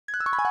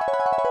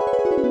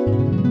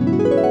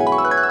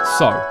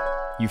So,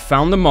 you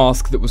found the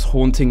mask that was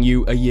haunting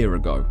you a year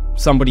ago.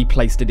 Somebody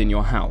placed it in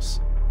your house.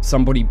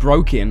 Somebody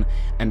broke in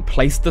and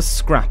placed the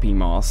Scrappy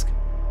mask.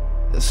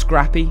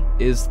 Scrappy?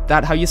 Is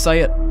that how you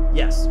say it?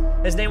 Yes.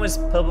 His name was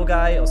Purple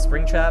Guy or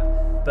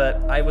Springtrap, but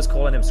I was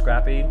calling him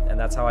Scrappy, and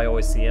that's how I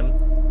always see him.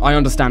 I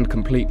understand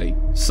completely.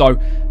 So,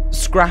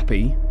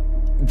 Scrappy,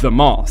 the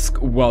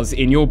mask, was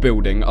in your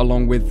building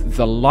along with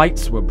the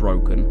lights were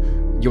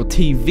broken, your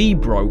TV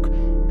broke,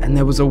 and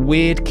there was a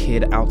weird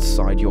kid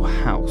outside your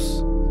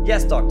house.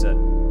 Yes, Doctor.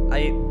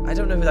 I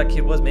don't know who that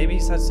kid was. Maybe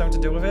he's had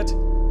something to do with it.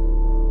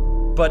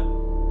 But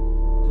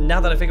now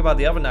that I think about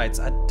the other nights,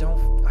 I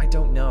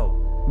don't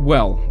know.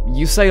 Well,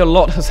 you say a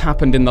lot has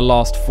happened in the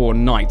last 4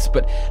 nights,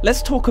 but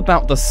let's talk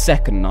about the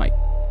second night.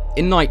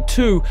 In night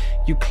 2,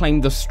 you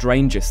claimed the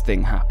strangest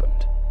thing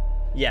happened.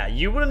 Yeah,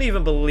 you wouldn't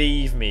even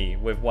believe me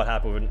with what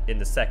happened in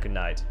the second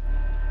night.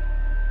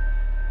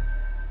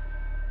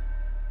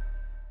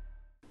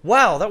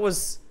 Wow, that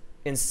was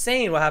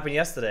insane what happened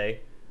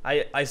yesterday.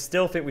 I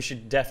still think we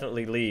should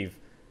definitely leave.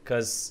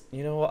 Because,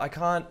 you know what, I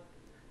can't...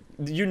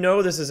 You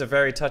know this is a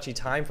very touchy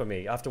time for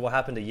me after what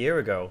happened a year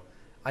ago.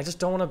 I just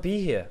don't want to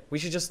be here. We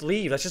should just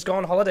leave. Let's just go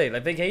on holiday,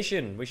 like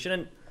vacation. We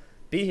shouldn't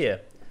be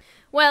here.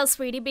 Well,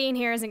 sweetie, being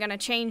here isn't going to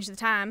change the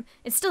time.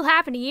 It still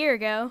happened a year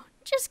ago.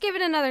 Just give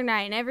it another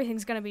night and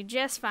everything's going to be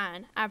just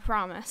fine. I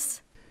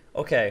promise.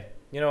 Okay,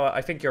 you know what,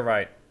 I think you're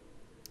right.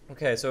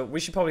 Okay, so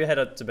we should probably head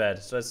up to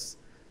bed. So let's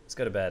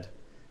go to bed.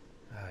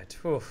 Alright,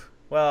 whew.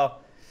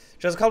 Well,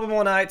 just a couple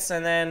more nights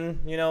and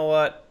then, you know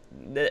what,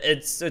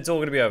 it's all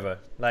gonna be over.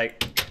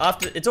 Like,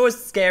 after, it's always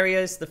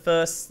scariest, the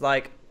first,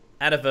 like,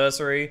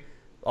 anniversary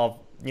of,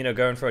 you know,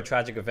 going for a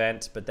tragic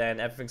event, but then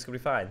everything's gonna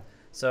be fine.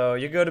 So,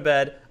 you go to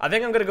bed. I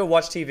think I'm gonna go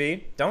watch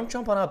TV. Don't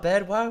jump on our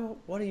bed. Wow,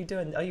 what are you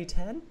doing? Are you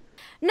 10?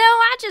 No,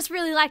 I just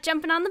really like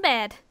jumping on the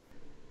bed.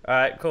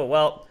 Alright, cool.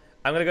 Well,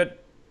 I'm gonna go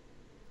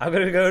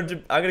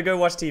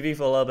watch TV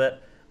for a little bit.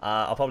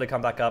 I'll probably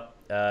come back up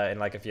in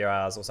like a few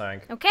hours or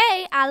something.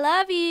 Okay, I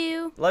love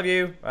you. Love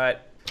you. All right.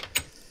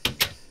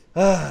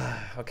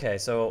 Okay,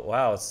 so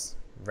wow, it's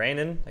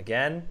raining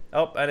again.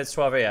 Oh, and it's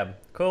 12 a.m.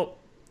 Cool.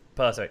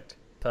 Perfect.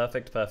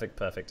 Perfect, perfect,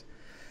 perfect.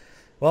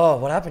 Whoa,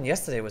 what happened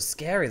yesterday was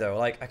scary though.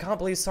 Like, I can't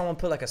believe someone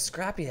put like a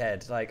Scrappy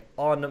head like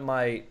on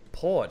my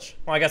porch.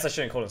 Well, I guess I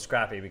shouldn't call him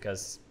Scrappy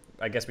because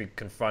I guess we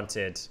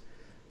confronted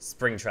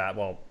Springtrap,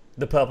 well,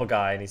 the purple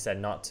guy, and he said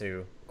not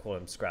to call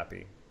him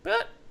Scrappy.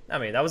 But I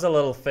mean, that was a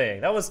little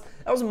thing. That was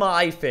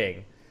my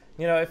thing.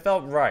 You know, it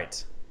felt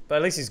right. But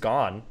at least he's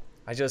gone.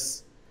 I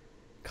just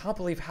can't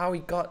believe how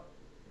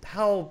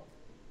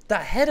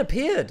that head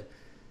appeared.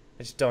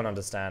 I just don't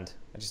understand.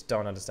 I just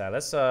don't understand.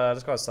 Let's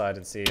go outside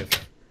and see if...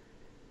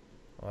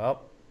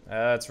 Well,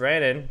 it's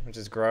raining, which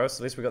is gross.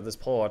 At least we got this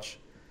porch.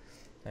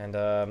 And,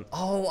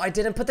 oh, I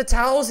didn't put the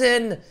towels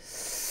in!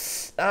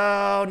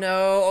 Oh,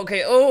 no.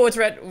 Okay, oh, it's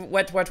wet.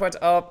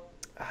 Oh,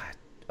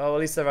 at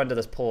least they're under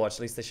this porch.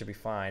 At least they should be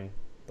fine.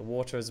 The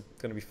water is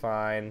gonna be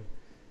fine.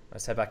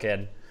 Let's head back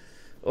in.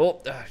 Oh,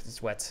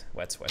 it's wet.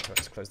 Let's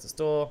close this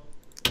door.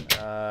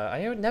 I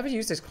never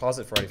use this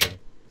closet for anything.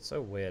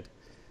 So weird.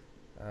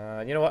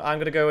 You know what? I'm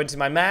gonna go into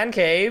my man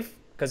cave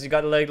because you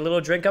got a little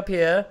drink up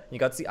here. You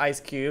got the ice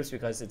cubes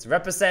because it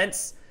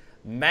represents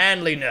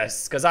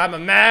manliness. Because I'm a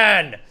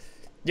man.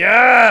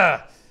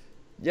 Yeah.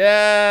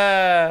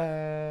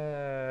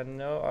 Yeah.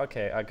 No.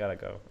 Okay, I gotta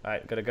go.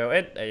 Alright, gotta go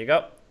in. There you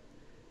go.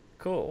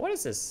 Cool. What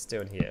is this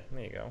doing here?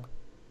 There you go.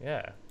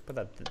 Yeah. Put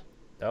that.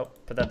 Oh,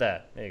 put that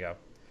there. There you go.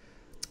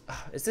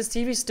 Is this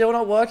TV still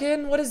not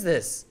working? What is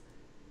this?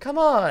 Come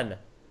on.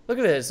 Look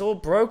at it. It's all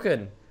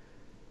broken.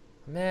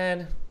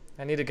 Man,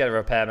 I need to get a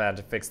repairman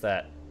to fix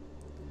that.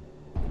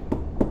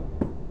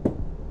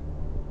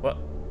 What?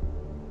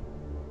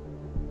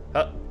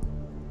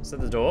 Is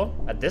that the door?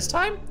 At this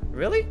time?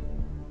 Really?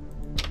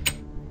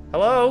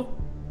 Hello?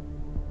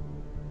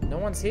 No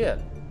one's here.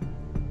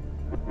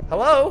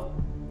 Hello?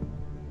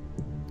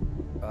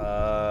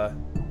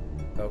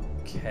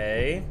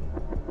 Okay.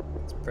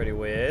 It's pretty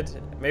weird.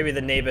 Maybe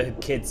the neighborhood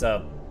kids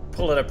are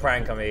pulling a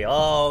prank on me.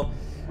 Oh,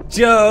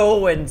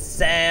 Joe and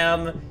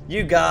Sam,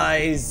 you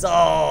guys.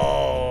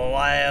 Oh,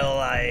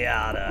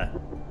 yada.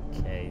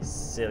 Okay,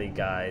 silly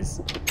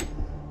guys.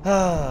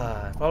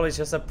 Probably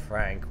just a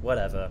prank.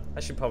 Whatever. I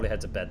should probably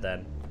head to bed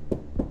then.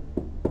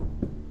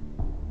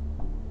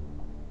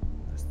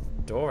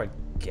 Door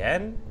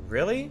again?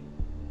 Really?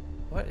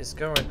 What is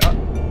going on?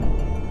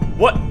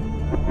 What?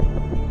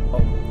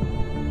 Oh.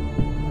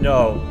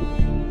 No.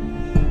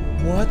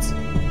 What?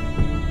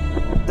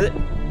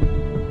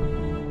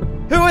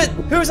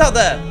 Who's out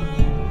there?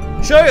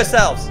 Show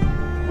yourselves!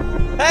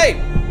 Hey!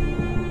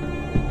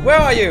 Where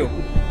are you?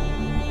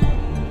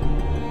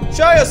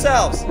 Show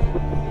yourselves!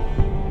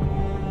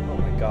 Oh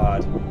my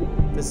god.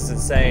 This is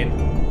insane.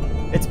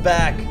 It's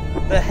back.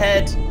 The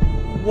head.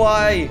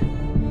 Why?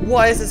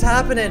 Why is this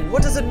happening?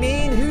 What does it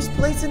mean? Who's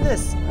placing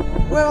this?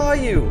 Where are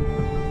you?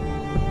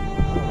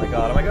 Oh my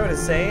god, am I going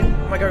insane?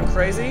 Am I going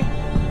crazy?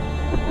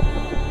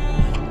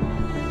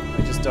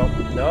 I just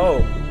don't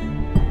know.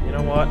 You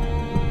know what?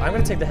 I'm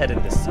gonna take the head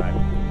in this time.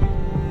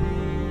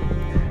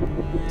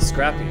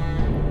 Scrappy.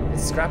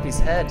 It's Scrappy's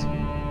head.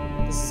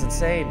 This is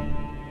insane.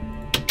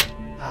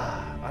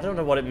 I don't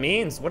know what it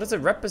means. What does it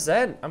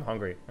represent? I'm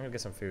hungry. I'm gonna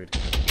get some food.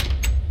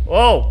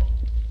 Whoa!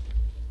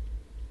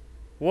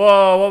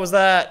 Whoa, what was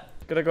that?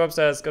 Gotta go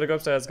upstairs, gotta go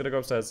upstairs, gotta go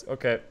upstairs.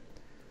 Okay.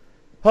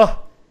 Huh.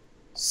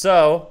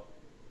 So,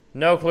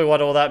 no clue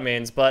what all that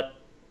means, but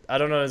I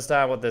don't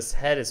understand what this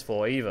head is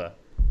for either.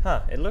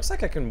 Huh, it looks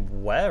like I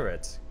can wear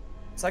it.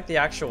 It's like the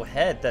actual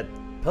head that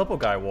purple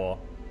guy wore.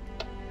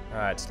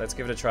 Alright, let's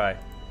give it a try.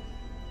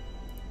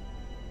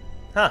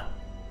 Huh.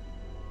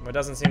 It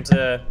doesn't seem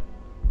to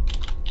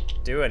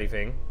do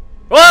anything.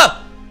 Whoa!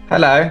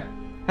 Hello.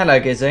 Hello,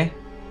 Gizzy.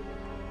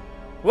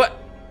 What?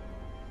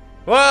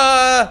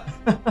 Whoa!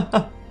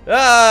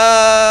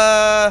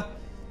 Ah!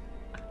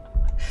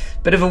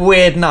 Bit of a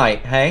weird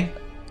night, hey?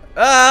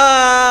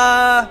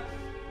 Ah!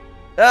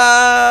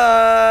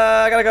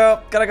 Ah! Gotta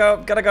go, gotta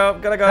go, gotta go,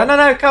 gotta go.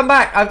 No, come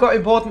back. I've got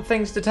important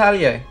things to tell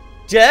you.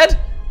 Jed?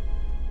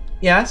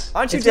 Yes?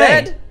 Aren't you it's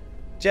dead? me.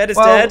 Jed is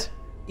Well, dead.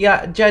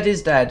 Yeah, Jed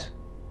is dead.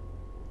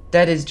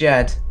 Dead is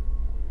Jed.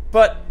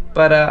 But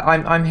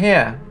I'm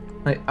here.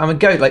 I'm a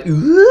goat, like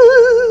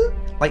ooh,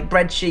 like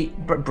bed sheet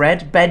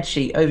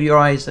over your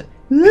eyes.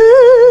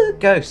 Ooh,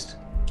 ghost.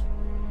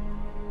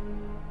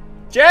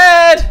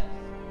 Jed!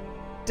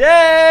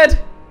 Dead!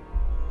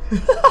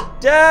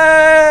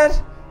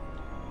 Dead!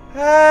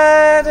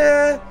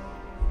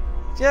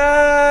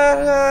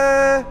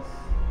 Jed!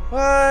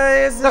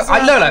 Why is this?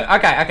 Look,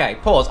 okay,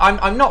 pause.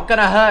 I'm not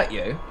gonna hurt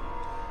you.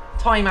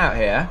 Time out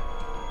here.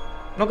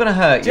 I'm not gonna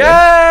hurt you.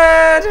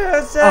 Jed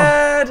is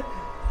dead!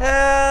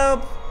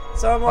 Help!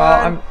 Someone!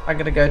 Well, I'm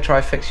gonna go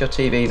try fix your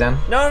TV then.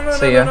 No,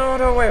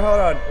 wait, hold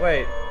on,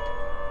 wait.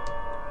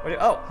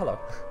 Oh, hello.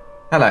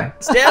 Hello.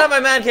 Stay out of my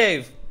man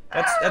cave!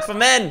 That's for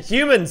men,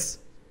 humans!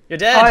 You're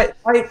dead!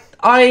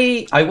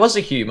 I was a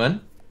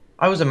human.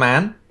 I was a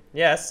man.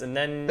 Yes, and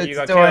then you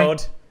got do I-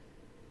 killed.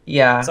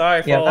 Yeah.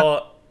 Sorry yeah,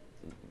 for...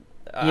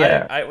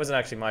 Yeah. It wasn't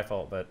actually my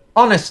fault, but...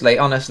 Honestly,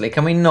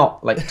 can we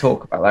not like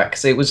talk about that?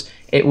 Because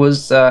it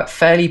was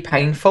fairly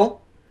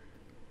painful.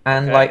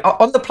 And Okay. like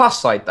on the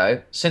plus side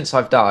though, since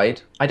I've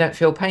died, I don't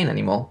feel pain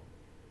anymore.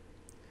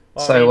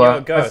 Well, So, I mean, you're a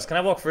I've- ghost. Can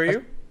I walk through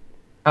you?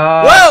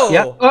 Whoa! Whoa!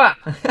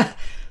 Yeah.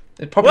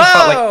 It probably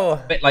felt Whoa! like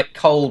a bit like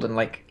cold and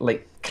like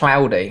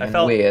cloudy and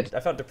weird. I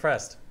felt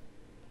depressed.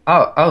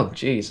 Oh,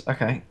 jeez.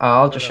 Okay.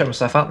 I'll just shut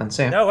myself out then.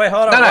 See ya. No, wait,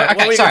 hold on. No, What were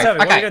okay, you sorry. gonna tell me?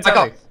 What were you Okay, gonna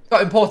tell me?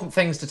 got important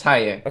things to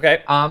tell you.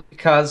 Okay.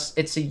 Because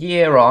it's a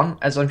year on,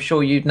 as I'm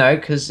sure you'd know,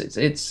 because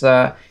it's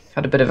had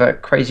a bit of a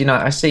crazy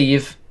night. I see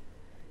you've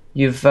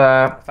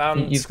Found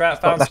got the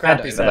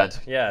Scrappy's head over head.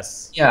 there.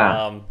 Yes.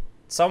 Yeah.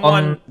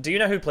 Someone. Do you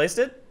know who placed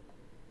it?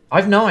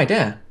 I've no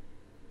idea.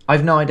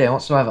 I've no idea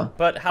whatsoever.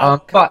 But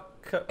how? But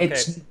okay,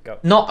 it's go.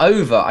 not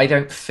over. I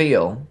don't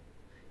feel.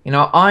 You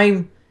know,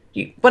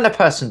 when a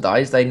person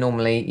dies, they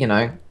normally,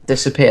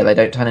 disappear. They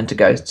don't turn into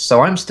ghosts.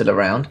 So I'm still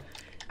around,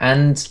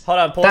 and Hold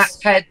on, pause.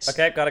 that head.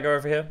 Okay, gotta go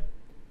over here.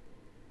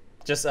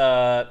 Just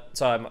sorry,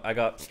 I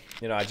got.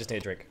 I just need a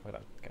drink. Hold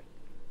on. Okay.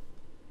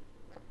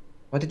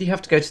 Why did you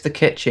have to go to the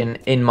kitchen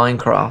in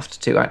Minecraft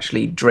to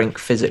actually drink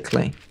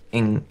physically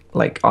in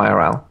like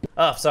IRL?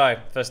 Oh, sorry.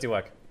 Thirsty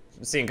work.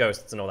 Seeing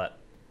ghosts and all that.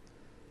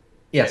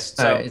 Yes,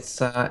 Okay,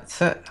 so-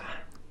 it's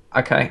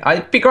okay.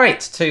 It'd be great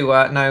to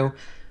know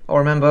or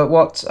remember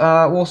what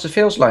water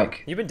feels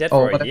like. You've been dead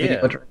or for a whatever you year.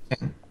 were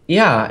drinking.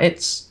 Yeah,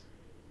 it's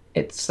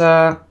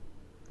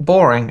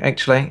boring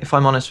actually, if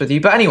I'm honest with you.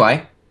 But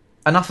anyway,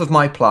 enough of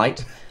my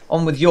plight.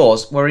 On with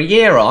yours. We're a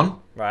year on,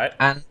 Right.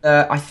 and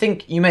I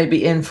think you may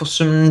be in for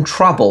some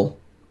trouble.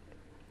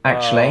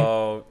 Actually.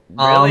 Oh,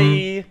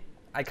 really?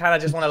 I kind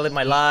of just want to live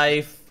my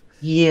life.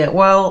 Yeah,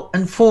 well,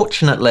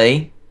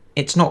 unfortunately,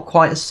 it's not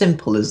quite as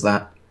simple as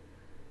that.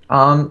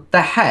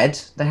 The head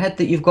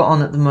that you've got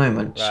on at the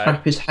moment, Right.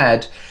 Scrappy's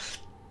head.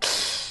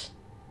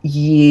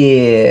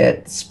 Yeah,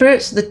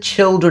 spirits of the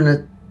children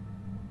are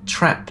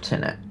trapped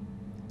in it,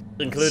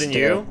 Including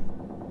Still.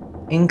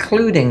 you?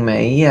 including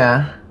me.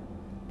 Yeah.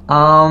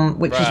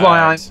 Which is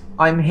why Right.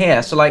 I'm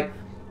here. So like,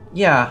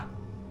 yeah.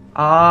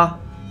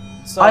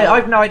 So,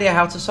 I've no idea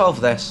how to solve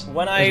this.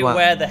 when as I well.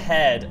 wear the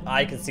head,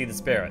 I can see the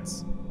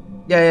spirits.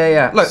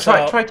 Yeah. Look,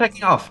 So- try taking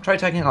it off. Try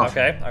taking it off.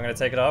 Okay, I'm gonna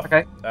take it off.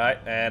 Okay. Alright,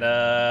 and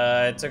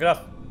I took it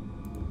off.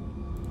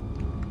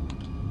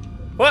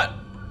 What?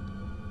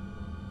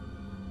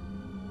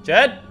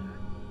 Jed?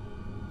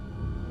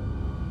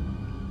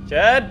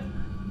 Jed?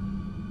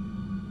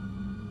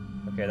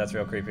 Okay, that's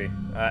real creepy.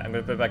 Alright, I'm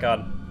gonna put it back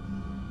on.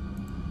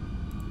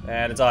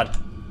 And it's on.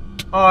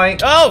 Hi.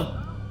 Oh!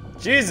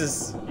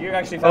 Jesus! You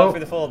actually fell Oh.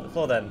 through the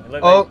floor then. It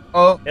looked Oh,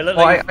 like, it looked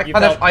well, like you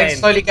felt I pain.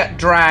 slowly get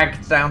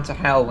dragged down to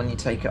hell when you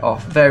take it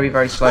off, very,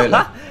 very slowly.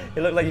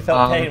 It looked like you felt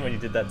Um, pain when you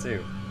did that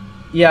too.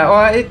 Yeah, well,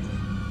 I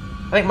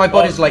think my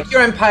body's like,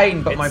 you're in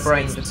pain, but my It's-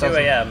 brain it's just 2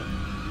 a.m.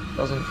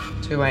 doesn't.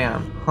 2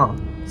 a.m. Huh?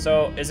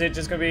 So is it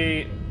just gonna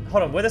be?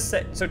 Hold on.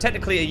 So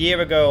technically, a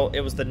year ago, it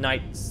was the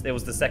night. It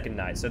was the second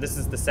night. So this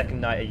is the second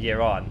night a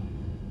year on.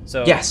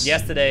 So Yes.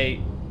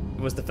 yesterday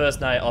was the first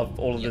night of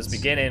all of this Yes.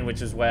 beginning,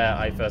 which is where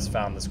I first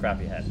found the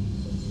Scrappy head.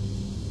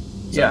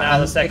 So now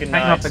and the second it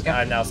came up night, again.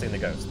 I'm now seeing the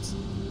ghosts.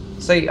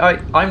 See,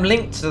 I'm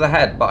linked to the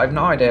head, but I've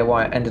no idea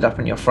why it ended up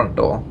in your front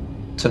door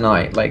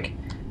tonight. Like,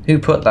 who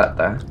put that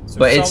there? So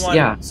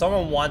But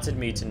someone wanted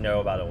me to know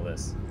about all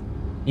this.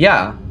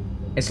 yeah.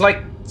 It's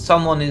like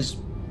someone is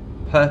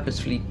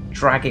purposefully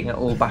dragging it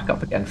all back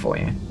up again for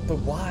you. But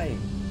why?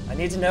 I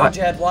need to know,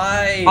 Jed.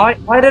 Why?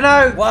 I don't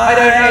know. Why? I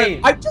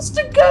don't know. I'm just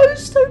a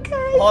ghost,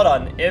 okay? Hold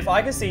on. If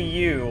I can see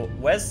you,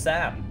 where's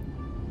Sam?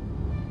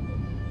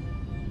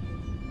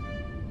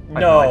 I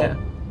have no idea.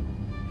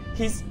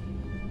 He's.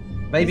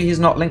 Maybe he's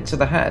not linked to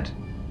the head.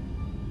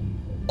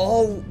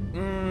 Oh.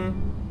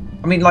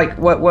 I mean, like,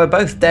 we're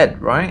both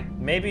dead, right?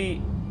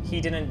 Maybe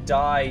he didn't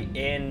die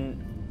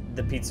in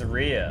the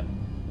pizzeria.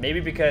 Maybe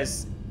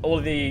because all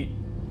of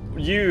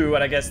you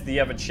and I guess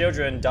the other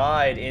children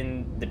died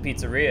in the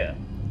pizzeria.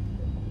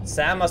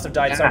 Sam must have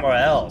died somewhere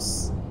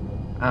else.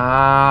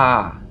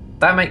 Ah,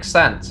 that makes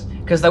sense.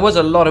 Because there was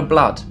a lot of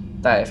blood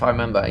there, if I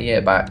remember, a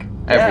year back,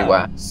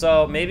 everywhere.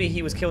 So maybe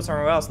he was killed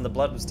somewhere else and the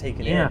blood was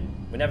taken Yeah. in.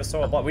 We never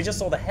saw a blood. We just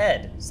saw the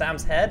head,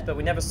 Sam's head, but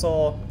we never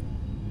saw.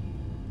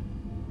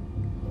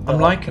 I'm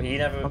liking. He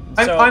never.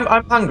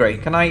 I'm hungry.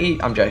 Can I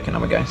eat? I'm joking.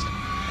 I'm a ghost.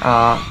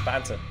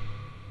 Banter.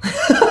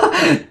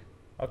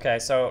 Okay,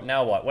 so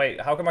now what? Wait,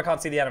 how come I can't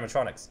see the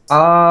animatronics?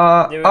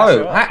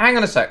 Hang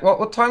on a sec.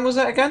 What time was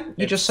it again?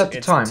 You just said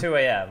the time. It's 2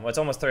 a.m. Well, it's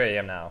almost 3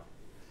 a.m. now.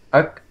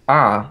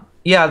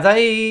 Yeah,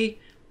 they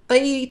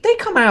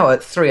come out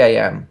at 3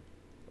 a.m.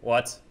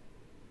 What?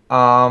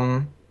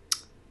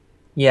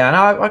 Yeah, and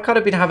I kind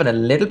of been having a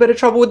little bit of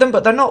trouble with them,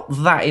 but they're not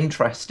that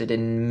interested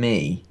in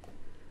me.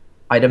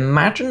 I'd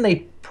imagine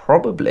they'd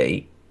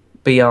probably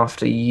be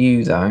after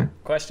you, though.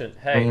 Question.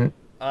 Hey.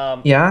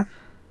 Yeah?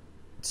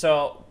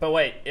 So, but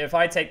wait, if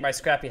I take my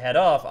scrappy head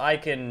off, I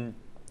can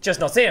just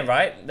not see him,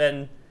 right?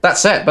 Then...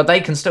 That's it, but they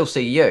can still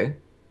see you.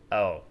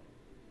 Oh.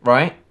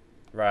 Right?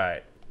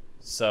 Right.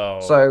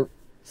 So,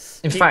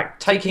 in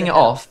fact, taking it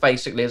off,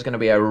 basically, is going to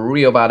be a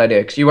real bad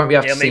idea, because you won't be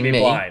able to see me.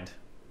 Blind.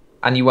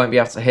 And you won't be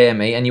able to hear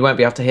me, and you won't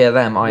be able to hear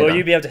them either. Will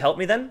you be able to help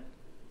me, then?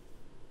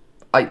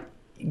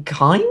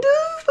 Kind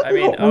of? But I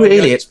mean, not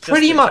really. It's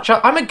pretty much...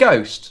 I'm a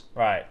ghost.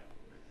 Right.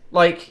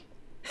 Like...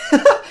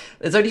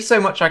 There's only so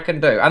much I can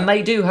do, and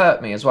they do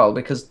hurt me as well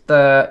because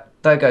they're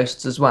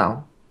ghosts as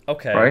well.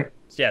 Okay. Right.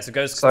 Yeah. So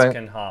ghosts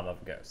can harm other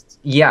ghosts.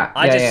 Yeah.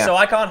 So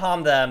I can't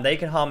harm them. They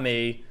can harm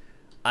me,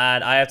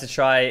 and I have to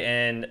try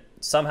and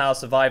somehow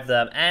survive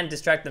them and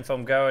distract them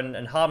from going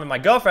and harming my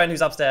girlfriend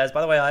who's upstairs.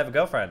 By the way, I have a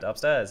girlfriend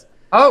upstairs.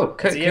 Oh,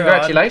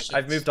 congratulations!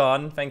 I've moved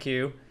on. Thank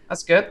you.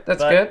 That's good.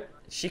 That's good.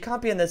 She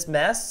can't be in this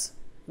mess.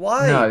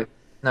 Why? No.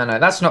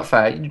 That's not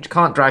fair. You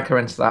can't drag her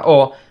into that,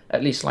 or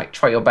at least like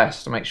try your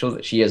best to make sure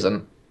that she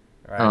isn't.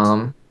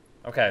 Right.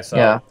 Okay,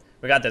 so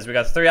we got this. We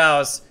got 3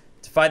 hours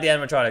to fight the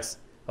animatronics.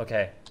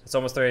 Okay, it's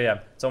almost 3 a.m.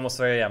 It's almost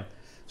 3 a.m.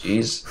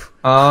 Jeez.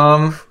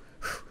 I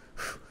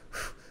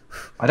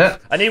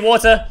need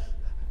water.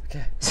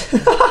 Okay.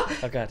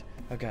 Oh god.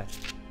 Oh god.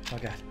 Oh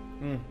god.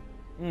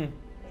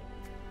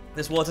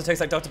 This water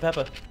tastes like Dr.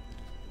 Pepper.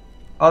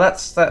 Oh,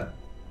 that's that.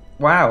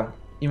 Wow.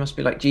 You must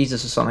be like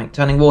Jesus or something,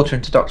 turning water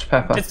into Dr.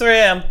 Pepper. It's 3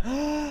 a.m.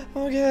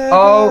 Oh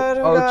god.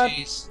 Oh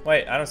jeez.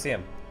 Wait, I don't see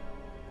him.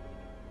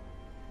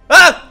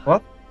 Ah!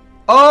 What?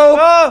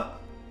 Oh!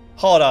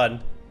 Hold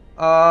on.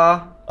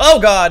 Oh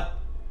god.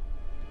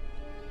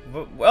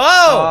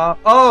 Oh!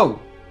 Oh!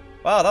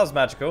 Wow, that was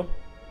magical.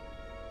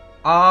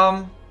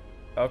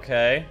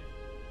 Okay.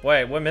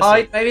 Wait, we're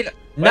missing.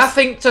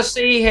 Nothing to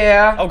see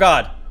here. Oh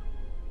god.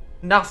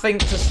 Nothing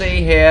to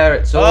see here.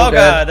 It's all good.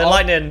 Oh god, the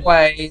lightning.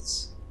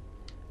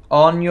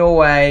 On your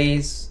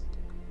ways.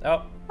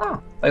 Oh.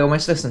 Oh, they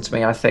almost listened to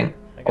me, I think.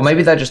 Or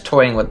maybe they're just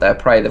toying with their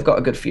prey. They've got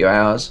a good few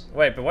hours.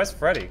 Wait, but where's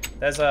Freddy?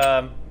 There's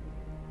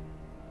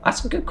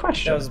That's a good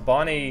question. There's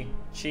Bonnie,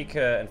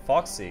 Chica, and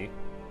Foxy.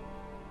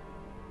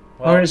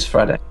 Well, where is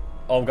Freddy?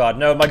 Oh god,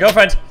 no, my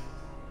girlfriend!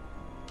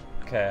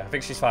 Okay, I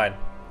think she's fine.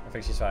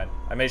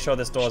 I made sure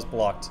this door is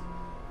blocked.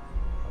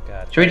 Oh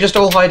god. Should we just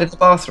all hide in the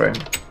bathroom?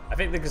 I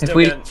think they can still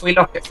if we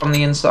lock it from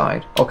the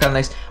inside, or can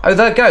they? Oh,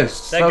 they're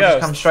ghosts. They'll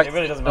just come straight it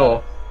really doesn't to the door.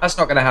 matter. That's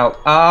not going to help.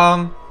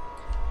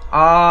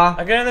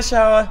 I get in the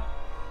shower.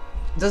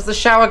 Does the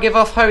shower give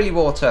off holy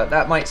water?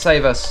 That might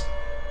save us.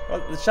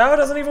 Well, the shower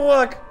doesn't even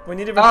work. We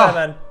need a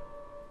repairman.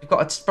 You've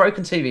got a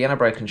broken TV and a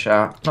broken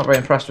shower. Not very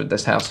impressed with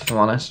this house, if I'm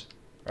honest.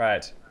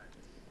 Right.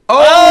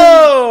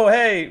 Oh!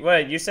 Hey,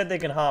 wait, you said they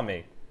can harm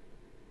me.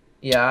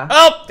 Yeah.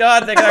 Oh,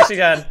 God, they actually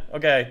can.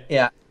 Okay.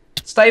 Yeah.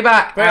 Stay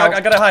back. Wait,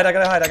 I gotta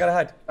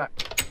hide.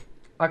 Back.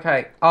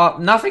 Okay.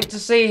 Nothing to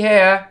see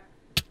here.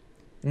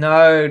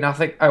 No,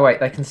 nothing. Oh, wait,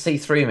 they can see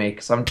through me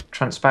because I'm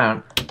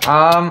transparent.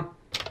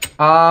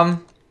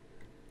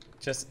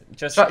 Just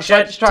should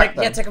I distract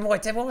them? Yeah, take them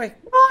away.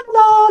 La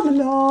la la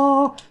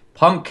la.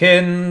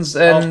 Pumpkins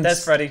and... Oh,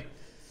 there's Freddy.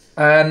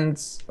 And...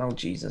 Oh,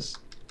 Jesus.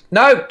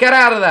 No, get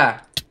out of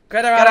there.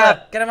 Get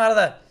him out of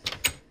there.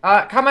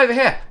 Come over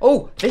here.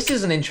 Oh, this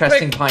is an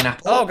interesting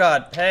pineapple. Oh,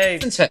 God. Hey.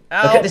 Isn't it?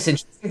 Look at this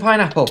interesting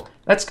pineapple.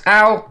 Let's...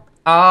 Ow.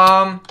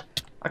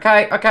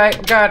 Okay,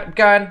 I'm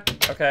going.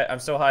 Okay, I'm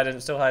still hiding.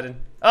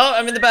 Oh,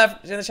 I'm in the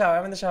bath. In the shower.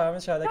 I'm in the shower.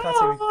 They can't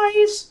see me.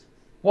 Guys,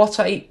 what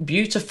a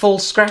beautiful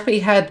scrappy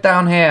head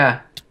down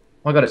here. Oh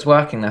my god, it's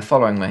working. They're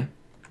following me.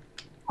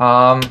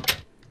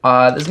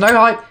 There's no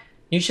hide.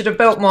 You should have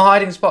built more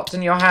hiding spots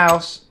in your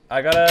house.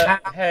 I gotta.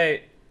 Ow.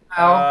 Hey.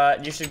 Ow.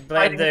 You should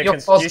blame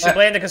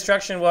the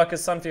construction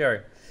workers, Sun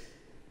Fury.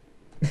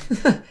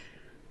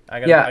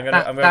 I'm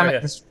over here.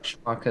 Construction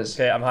workers.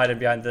 Okay, I'm hiding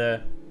behind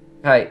the.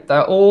 Okay,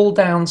 they're all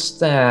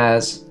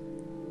downstairs.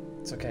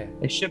 It's okay.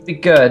 It should be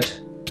good.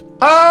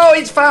 Oh,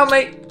 it's found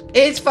me.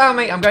 It's found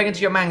me. I'm going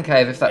into your man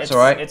cave if that's all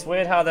right. It's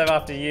weird how they're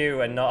after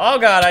you and not. Oh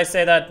god, I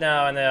say that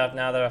now and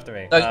now they're after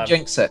me. Don't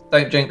jinx it.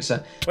 Don't jinx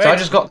it. Wait. So I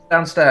just got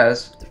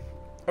downstairs.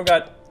 Oh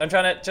god, I'm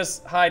trying to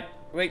just hide.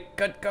 Wait,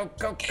 go.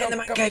 Get in the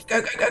man cave.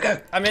 Go.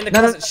 I'm in the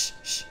No, no. closet.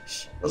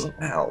 Shh.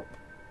 Doesn't help.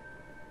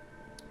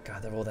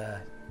 God, they're all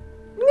there.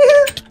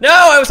 No,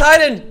 I was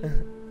hiding.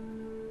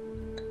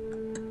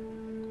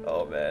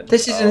 Oh man.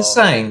 This is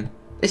insane.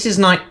 This is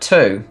night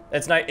 2.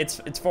 It's night.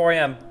 It's 4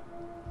 a.m.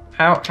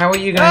 How are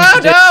you going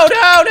to do? No!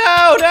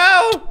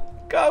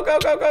 Go!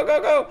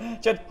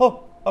 Jed,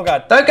 oh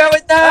god. Don't go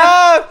in there!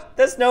 Ah!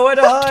 There's nowhere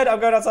to hide. I'm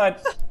going outside.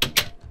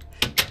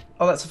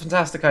 Oh, that's a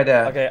fantastic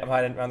idea. Okay, I'm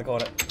hiding around the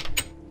corner.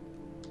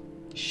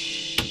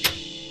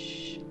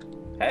 Shh.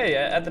 Hey,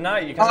 at the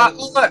night you can.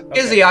 Oh, look,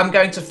 Gizzy, I'm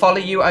going to follow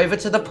you over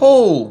to the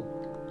pool.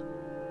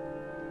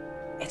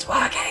 It's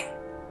working.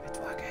 It's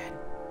working.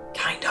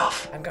 Kind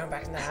of. I'm going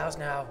back in the house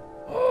now.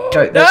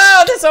 Go,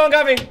 No, there's someone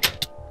coming.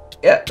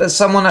 Yeah, there's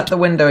someone at the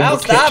window in your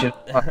kitchen.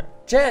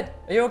 Jed,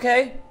 are you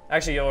okay?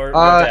 Actually, you're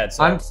dead.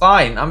 So. I'm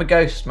fine. I'm a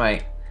ghost,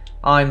 mate.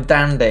 I'm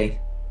dandy.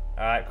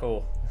 All right,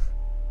 cool.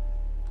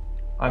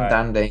 I'm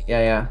dandy.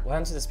 Yeah. What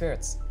happened to the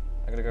spirits?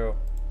 I gotta go.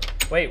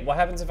 Wait, what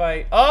happens if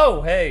I?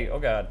 Oh, hey. Oh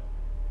god.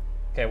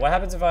 Okay, what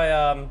happens if I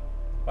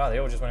Wow, they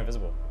all just went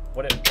invisible.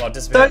 What? Well,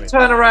 disappeared. Don't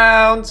turn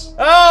around.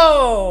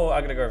 Oh,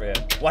 I'm gonna go over here.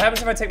 What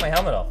happens if I take my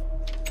helmet off?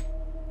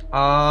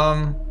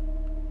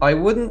 I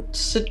wouldn't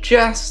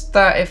suggest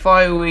that if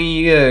I were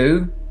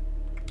you.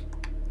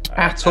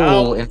 At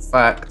all, in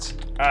fact.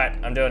 All right,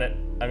 I'm doing it.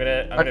 I'm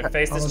gonna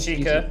face this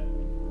Chica,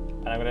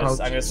 and I'm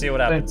gonna see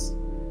what happens.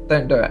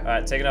 Don't do it. All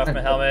right, taking off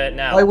my helmet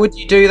now. Why would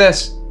you do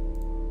this?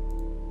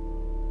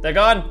 They're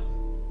gone.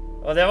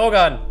 Oh, they're all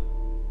gone.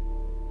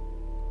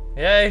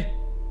 Yay!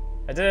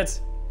 I did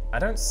it. I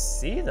don't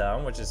see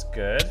them, which is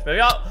good. But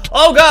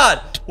oh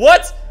god!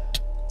 What?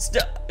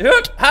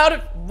 How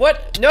did?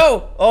 What?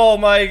 No! Oh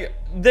my!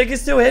 They can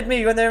still hit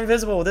me when they're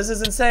invisible. This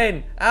is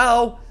insane.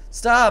 Ow!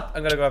 Stop!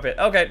 I'm gonna go up here.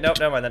 Okay, nope,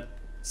 never mind then.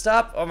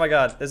 Stop! Oh my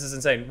god, this is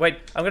insane. Wait,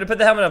 I'm gonna put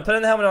the helmet on. Put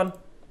in the helmet on.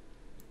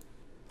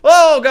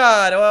 Oh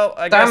god! Well,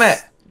 I guess. Damn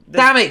it!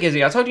 Damn it,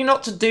 Gizzy! I told you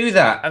not to do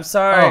that. I'm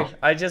sorry. Oh.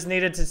 I just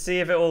needed to see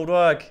if it would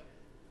work.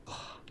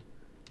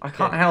 I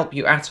can't help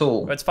you at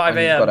all. It's 5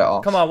 a.m.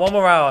 Come on, 1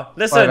 more hour.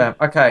 Listen. 5 a.m.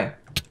 Okay.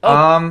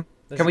 Oh.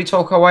 Can we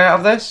talk our way out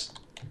of this?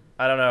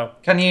 I don't know.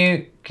 Can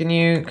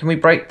we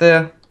break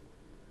the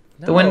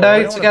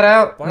window to get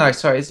out? Why? No,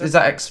 sorry. Is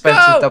that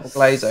expensive double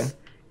glazing?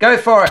 Go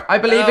for it. I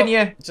believe in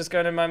you. Just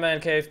going in my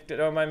man cave.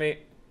 Don't mind me.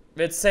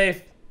 It's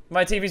safe.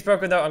 My TV's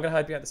broken though. I'm gonna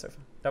hide behind the sofa.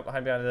 Nope,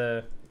 hide behind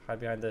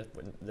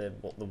the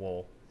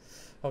wall.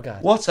 Oh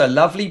god. What a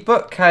lovely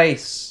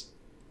bookcase.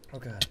 Oh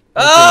god.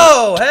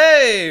 Oh,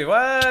 hey!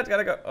 What?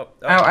 Gotta go. Oh,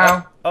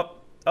 ow.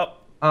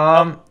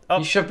 Up.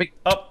 You should be.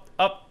 Up.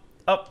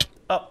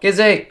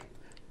 Gizzy.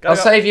 I'll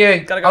save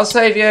you. I'll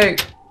save you.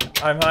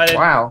 I'm hiding.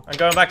 Wow. I'm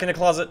going back in the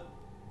closet.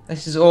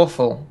 This is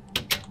awful.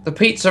 The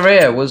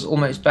pizzeria was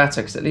almost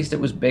better because at least it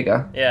was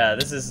bigger. Yeah,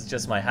 this is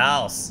just my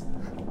house.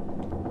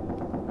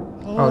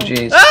 Oh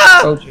jeez.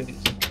 Ah! Oh jeez.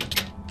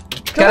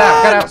 Get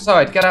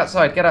outside. Go.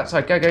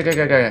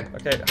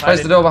 Okay.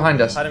 Close the door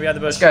behind us. Hiding behind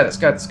the bush. Let's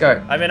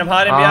go. I'm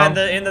hiding behind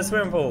in the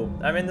swimming pool.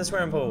 I'm in the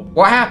swimming pool.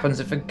 What happens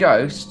if a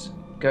ghost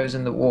goes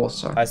in the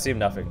water? I assume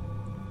nothing.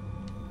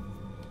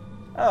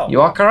 Oh.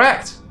 You are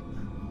correct.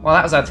 Well,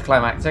 that was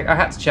anticlimactic. I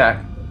had to check.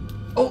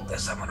 Oh,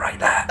 there's someone right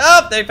there.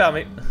 Oh, they found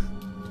me.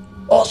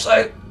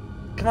 Also,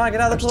 come on,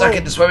 get out of the pool. stuck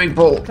in the swimming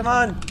pool. Come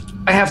on.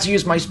 I have to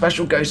use my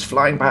special ghost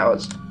flying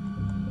powers.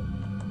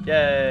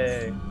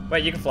 Yay.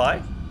 Wait, you can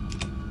fly?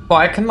 Well,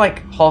 I can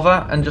like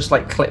hover and just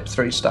like clip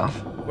through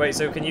stuff. Wait,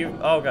 so can you?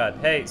 Oh god.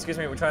 Hey, excuse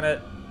me. We're trying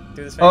to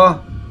do this thing.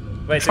 Oh.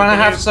 Wait, so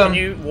can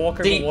you walk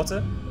over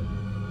water?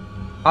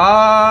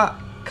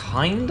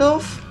 Kind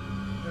of.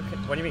 Okay.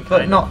 What do you mean?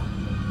 But not.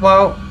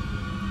 Well,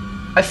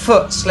 my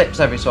foot slips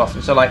every so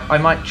often, so like I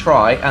might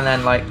try and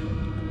then like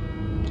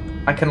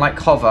I can like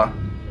hover,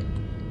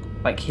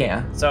 like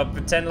here. So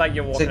pretend like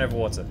you're walking over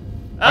water.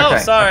 Oh,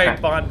 okay, sorry,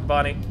 okay.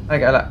 Barney.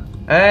 Okay, look.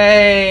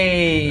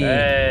 Hey.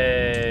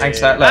 Hey. Thanks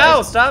for that. Look.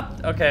 Ow! Stop.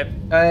 Okay.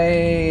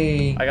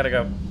 Hey. I gotta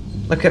go.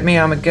 Look at me,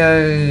 I'm a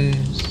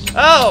ghost.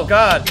 Oh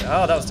god.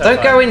 Oh, that was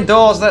terrifying. Don't go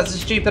indoors. That's a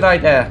stupid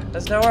idea.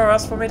 There's nowhere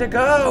else for me to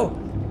go.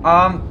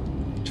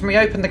 Can we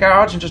open the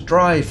garage and just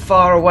drive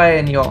far away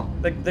in your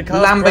the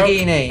car's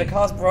Lamborghini? The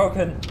car's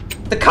broken.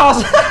 The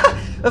car's...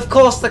 Of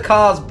course the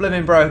car's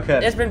blooming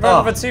broken. It's been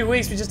broken for 2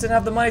 weeks. We just didn't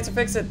have the money to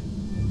fix it.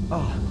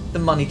 Oh, the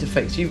money to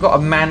fix. You've got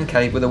a man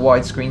cave with a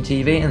widescreen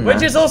TV in there.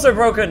 Which is also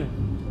broken.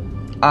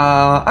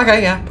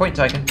 Okay, yeah. Point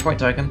taken. Point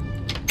taken.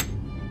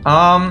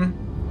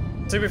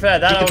 To be fair,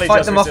 that only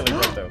just recently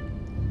broke though.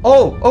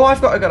 Oh,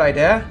 I've got a good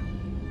idea.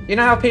 You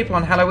know how people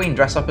on Halloween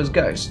dress up as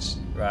ghosts?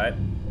 Right.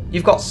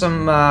 You've got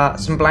some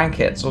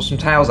blankets or some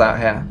towels out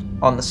here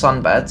on the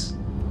sunbeds.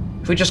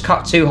 If we just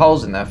cut 2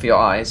 holes in there for your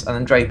eyes and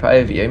then drape it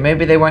over you,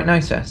 maybe they won't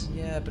notice.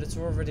 Yeah, but it's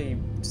already...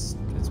 It's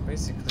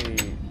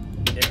basically...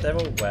 If they're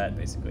all wet,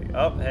 basically.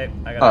 Oh, hey,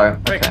 I got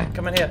it. Quick, okay.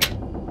 come in here.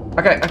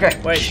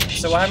 Okay. Wait,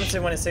 so what happens to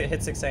when it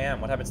hits 6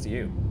 a.m.? What happens to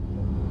you?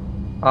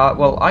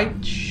 Well, I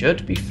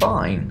should be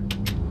fine.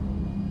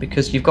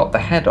 Because you've got the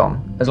head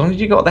on. As long as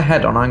you got the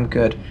head on, I'm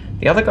good.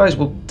 The other guys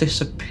will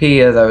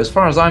disappear, though, as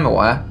far as I'm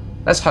aware.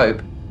 Let's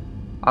hope.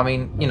 I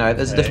mean, you know,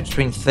 there's a difference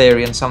between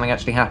theory and something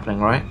actually happening,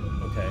 right?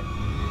 Okay.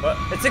 What?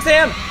 It's 6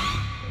 a.m.!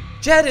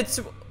 Jed, it's...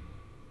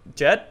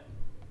 Jed?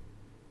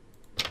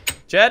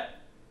 Jed?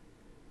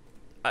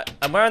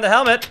 I'm wearing the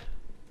helmet.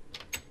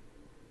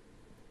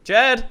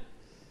 Jed?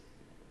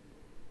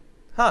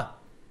 Huh.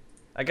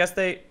 I guess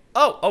they...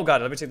 Oh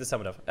god, let me take this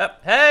helmet off.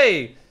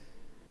 Hey!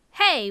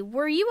 Hey,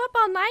 were you up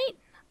all night?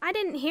 I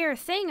didn't hear a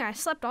thing. I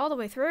slept all the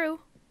way through.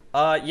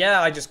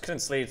 Yeah, I just couldn't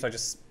sleep, so I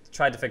just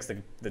tried to fix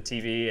the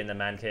TV in the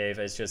man cave.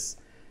 It's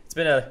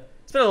been a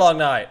long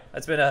night.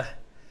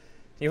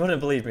 You wouldn't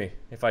believe me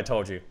if I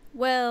told you.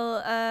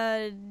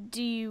 Well,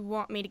 do you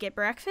want me to get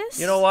breakfast?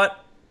 You know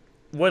what?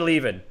 We're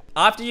leaving.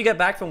 After you get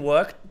back from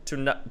work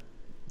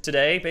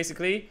today,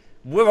 basically,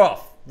 we're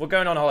off. We're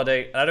going on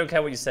holiday, and I don't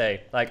care what you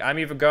say. Like, I'm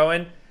either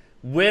going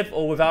with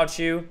or without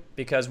you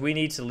because we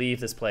need to leave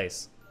this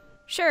place.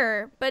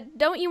 Sure, but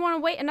don't you want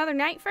to wait another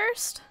night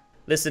first?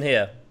 Listen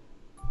here.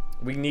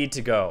 We need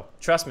to go.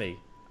 Trust me.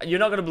 You're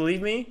not going to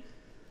believe me,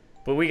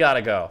 but we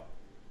gotta go.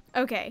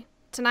 Okay,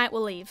 tonight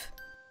we'll leave.